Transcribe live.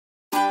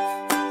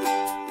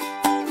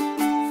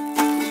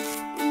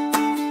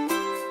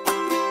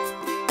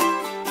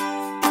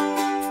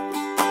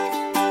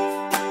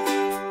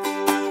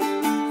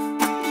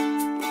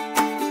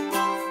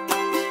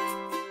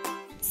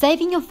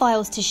Saving your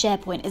files to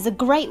SharePoint is a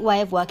great way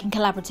of working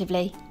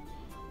collaboratively.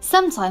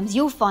 Sometimes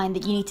you'll find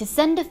that you need to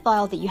send a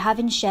file that you have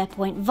in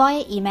SharePoint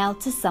via email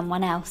to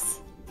someone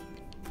else.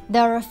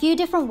 There are a few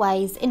different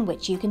ways in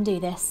which you can do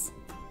this.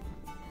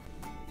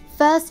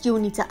 First, you'll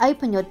need to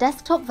open your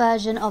desktop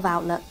version of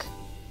Outlook.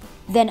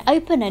 Then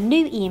open a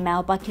new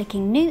email by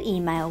clicking New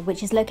Email,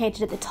 which is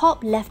located at the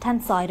top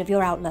left-hand side of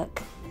your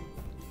Outlook.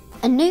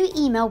 A new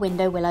email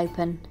window will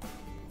open.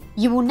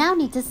 You will now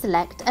need to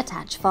select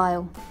Attach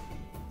File.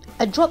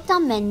 A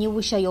drop-down menu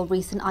will show your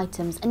recent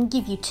items and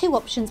give you two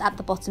options at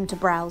the bottom to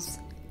browse.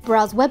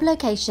 Browse web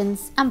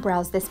locations and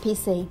browse this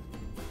PC.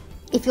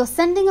 If you're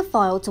sending a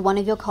file to one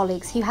of your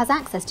colleagues who has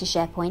access to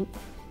SharePoint,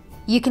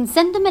 you can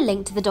send them a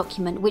link to the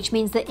document, which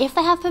means that if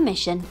they have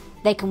permission,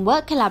 they can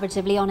work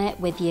collaboratively on it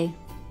with you.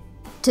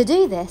 To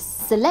do this,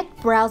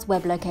 select Browse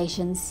Web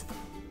Locations.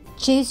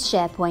 Choose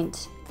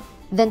SharePoint.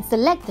 Then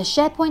select the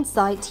SharePoint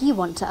site you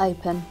want to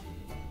open.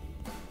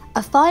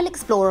 A File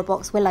Explorer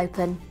box will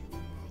open.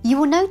 You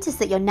will notice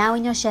that you're now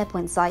in your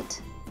SharePoint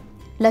site.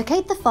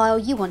 Locate the file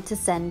you want to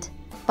send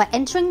by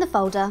entering the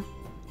folder,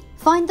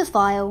 find the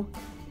file,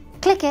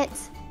 click it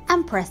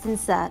and press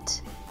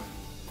Insert.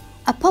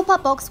 A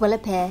pop-up box will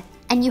appear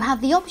and you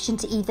have the option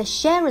to either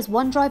share as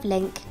OneDrive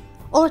link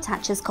or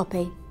attach as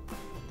copy.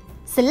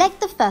 Select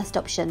the first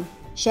option,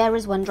 Share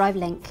as OneDrive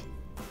link.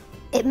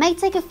 It may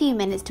take a few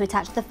minutes to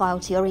attach the file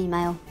to your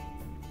email.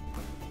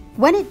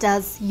 When it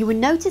does, you will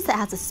notice it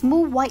has a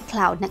small white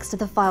cloud next to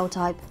the file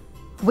type,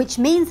 which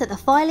means that the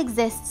file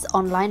exists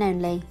online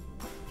only.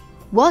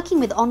 Working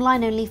with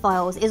online only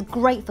files is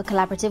great for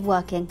collaborative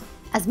working,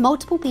 as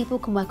multiple people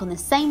can work on the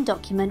same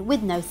document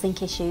with no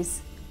sync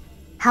issues.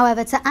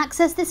 However, to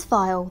access this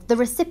file, the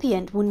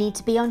recipient will need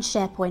to be on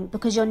SharePoint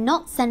because you're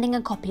not sending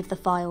a copy of the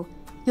file,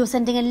 you're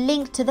sending a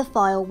link to the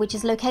file which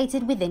is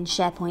located within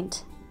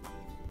SharePoint.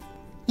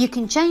 You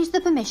can change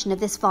the permission of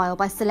this file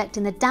by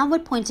selecting the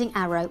downward pointing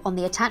arrow on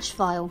the attached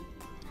file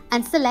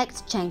and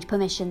select Change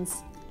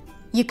Permissions.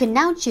 You can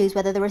now choose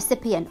whether the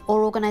recipient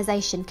or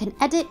organisation can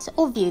edit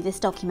or view this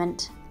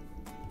document.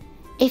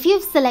 If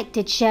you've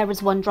selected Share as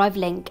OneDrive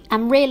link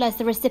and realise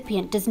the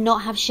recipient does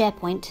not have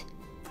SharePoint,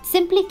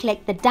 simply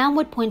click the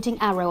downward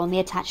pointing arrow on the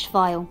attached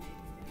file.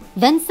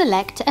 Then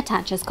select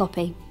Attach as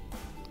Copy.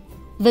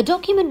 The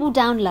document will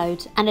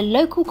download and a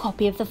local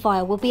copy of the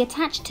file will be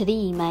attached to the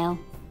email.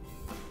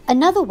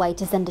 Another way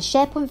to send a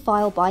SharePoint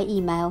file by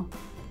email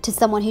to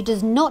someone who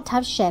does not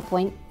have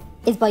SharePoint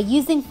is by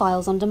using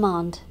Files on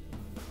Demand.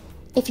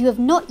 If you have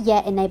not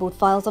yet enabled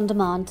Files on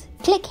Demand,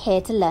 click here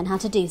to learn how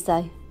to do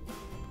so.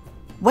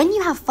 When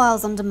you have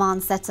Files on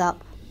Demand set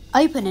up,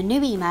 open a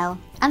new email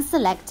and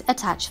select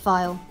Attach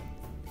File.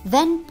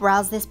 Then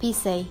browse this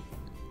PC.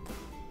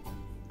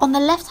 On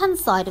the left-hand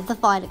side of the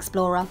File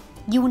Explorer,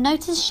 you will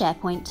notice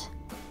SharePoint.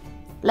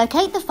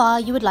 Locate the file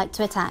you would like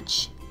to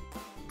attach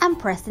and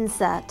press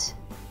Insert.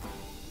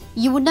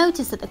 You will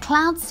notice that the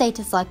cloud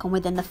status icon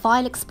within the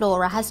File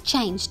Explorer has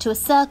changed to a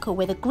circle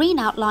with a green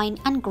outline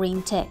and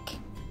green tick.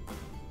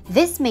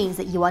 This means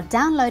that you are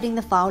downloading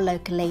the file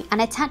locally and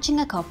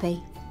attaching a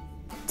copy.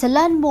 To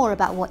learn more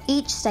about what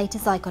each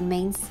status icon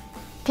means,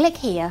 click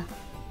here.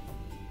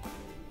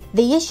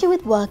 The issue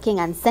with working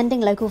and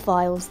sending local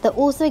files that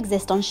also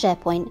exist on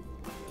SharePoint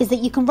is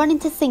that you can run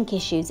into sync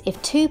issues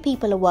if two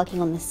people are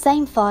working on the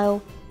same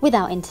file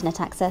without internet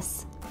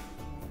access.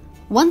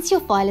 Once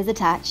your file is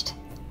attached,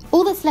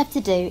 all that's left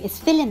to do is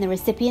fill in the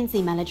recipient's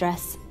email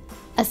address,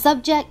 a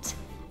subject,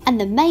 and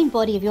the main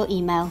body of your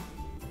email.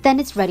 Then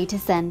it's ready to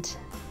send.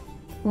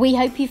 We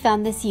hope you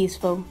found this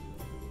useful.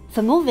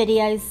 For more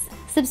videos,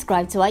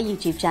 subscribe to our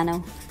YouTube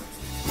channel.